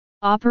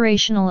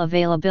Operational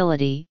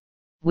availability,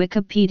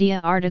 Wikipedia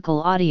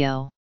article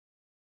audio.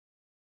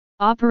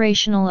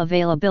 Operational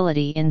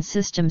availability in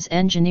systems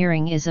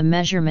engineering is a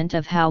measurement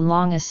of how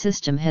long a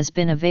system has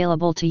been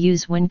available to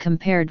use when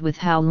compared with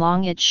how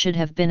long it should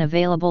have been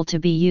available to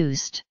be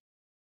used.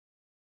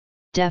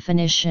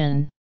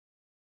 Definition: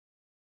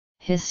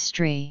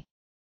 History.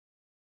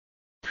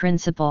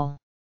 Principle.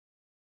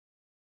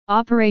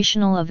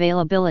 Operational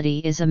availability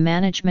is a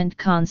management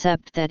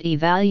concept that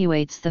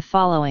evaluates the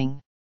following.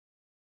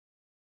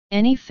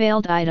 Any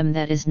failed item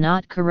that is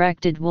not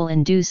corrected will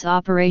induce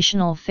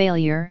operational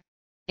failure.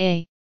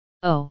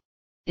 A.O.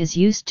 is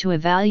used to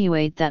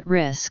evaluate that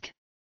risk.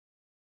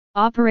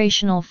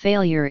 Operational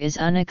failure is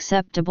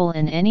unacceptable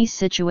in any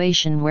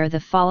situation where the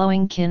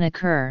following can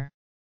occur.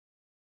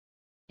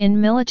 In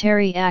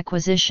military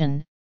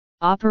acquisition,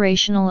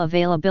 operational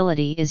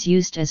availability is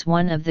used as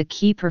one of the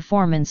key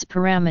performance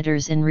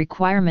parameters in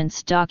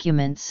requirements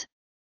documents,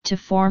 to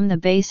form the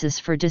basis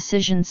for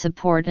decision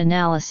support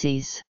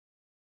analyses.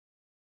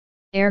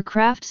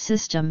 Aircraft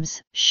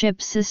systems,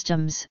 ship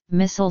systems,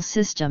 missile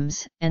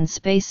systems, and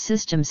space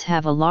systems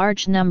have a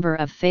large number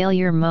of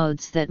failure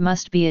modes that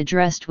must be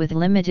addressed with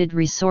limited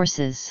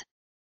resources.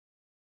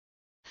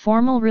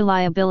 Formal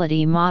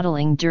reliability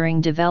modeling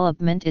during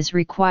development is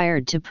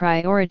required to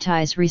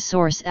prioritize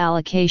resource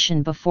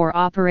allocation before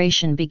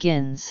operation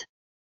begins.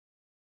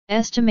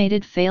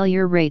 Estimated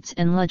failure rates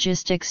and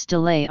logistics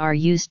delay are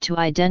used to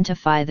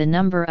identify the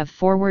number of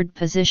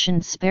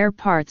forward-positioned spare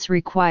parts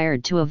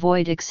required to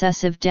avoid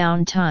excessive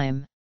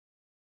downtime.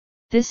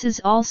 This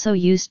is also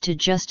used to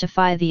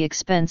justify the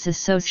expense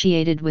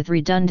associated with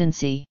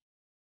redundancy.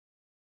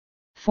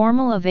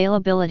 Formal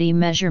availability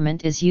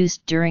measurement is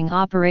used during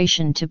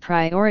operation to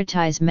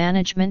prioritize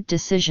management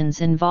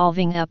decisions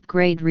involving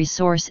upgrade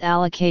resource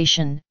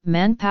allocation,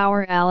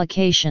 manpower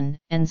allocation,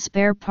 and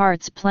spare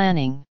parts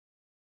planning.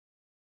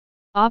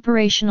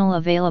 Operational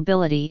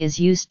availability is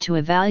used to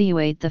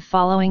evaluate the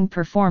following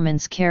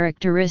performance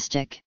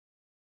characteristic.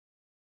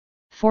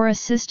 For a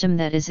system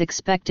that is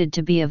expected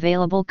to be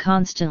available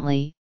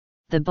constantly,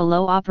 the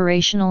below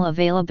operational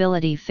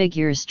availability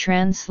figures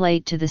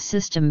translate to the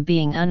system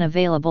being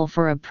unavailable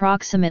for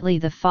approximately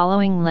the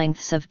following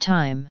lengths of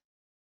time.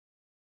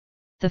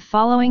 The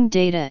following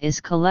data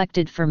is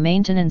collected for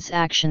maintenance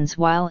actions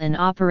while in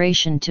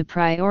operation to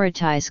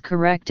prioritize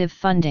corrective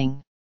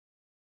funding.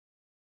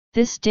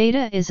 This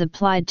data is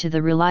applied to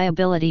the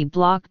reliability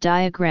block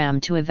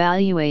diagram to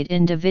evaluate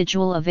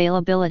individual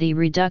availability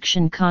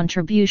reduction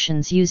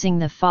contributions using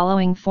the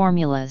following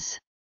formulas.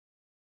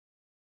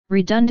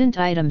 Redundant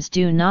items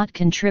do not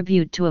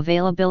contribute to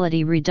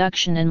availability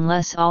reduction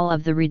unless all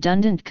of the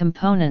redundant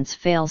components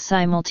fail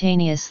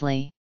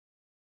simultaneously.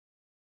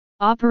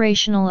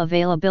 Operational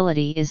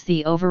availability is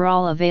the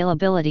overall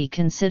availability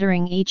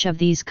considering each of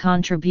these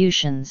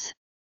contributions.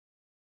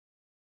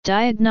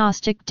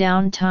 Diagnostic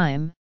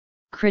downtime,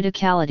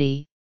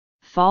 criticality,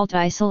 fault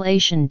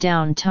isolation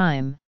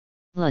downtime,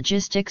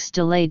 logistics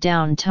delay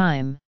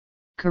downtime,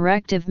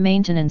 corrective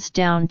maintenance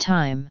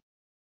downtime.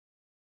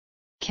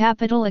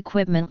 Capital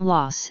equipment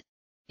loss,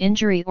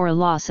 injury or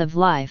loss of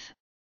life,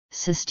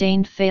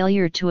 sustained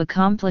failure to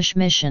accomplish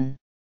mission.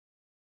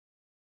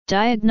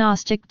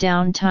 Diagnostic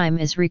downtime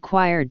is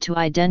required to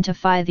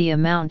identify the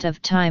amount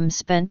of time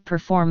spent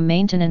perform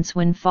maintenance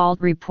when fault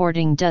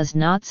reporting does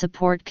not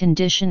support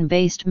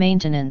condition-based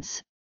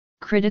maintenance.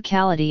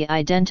 Criticality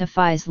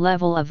identifies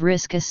level of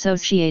risk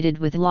associated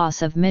with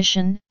loss of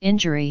mission,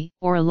 injury,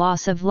 or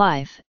loss of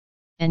life,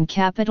 and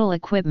capital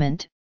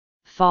equipment.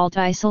 Fault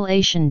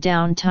isolation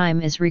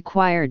downtime is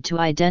required to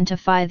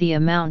identify the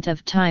amount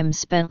of time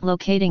spent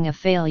locating a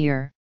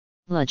failure.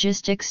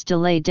 Logistics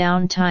delay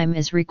downtime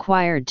is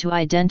required to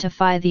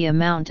identify the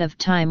amount of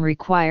time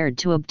required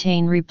to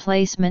obtain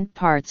replacement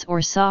parts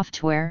or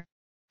software.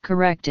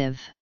 Corrective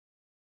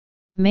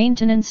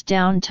maintenance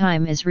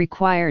downtime is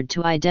required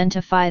to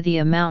identify the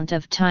amount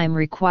of time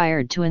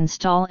required to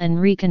install and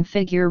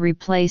reconfigure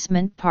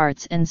replacement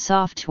parts and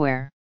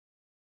software.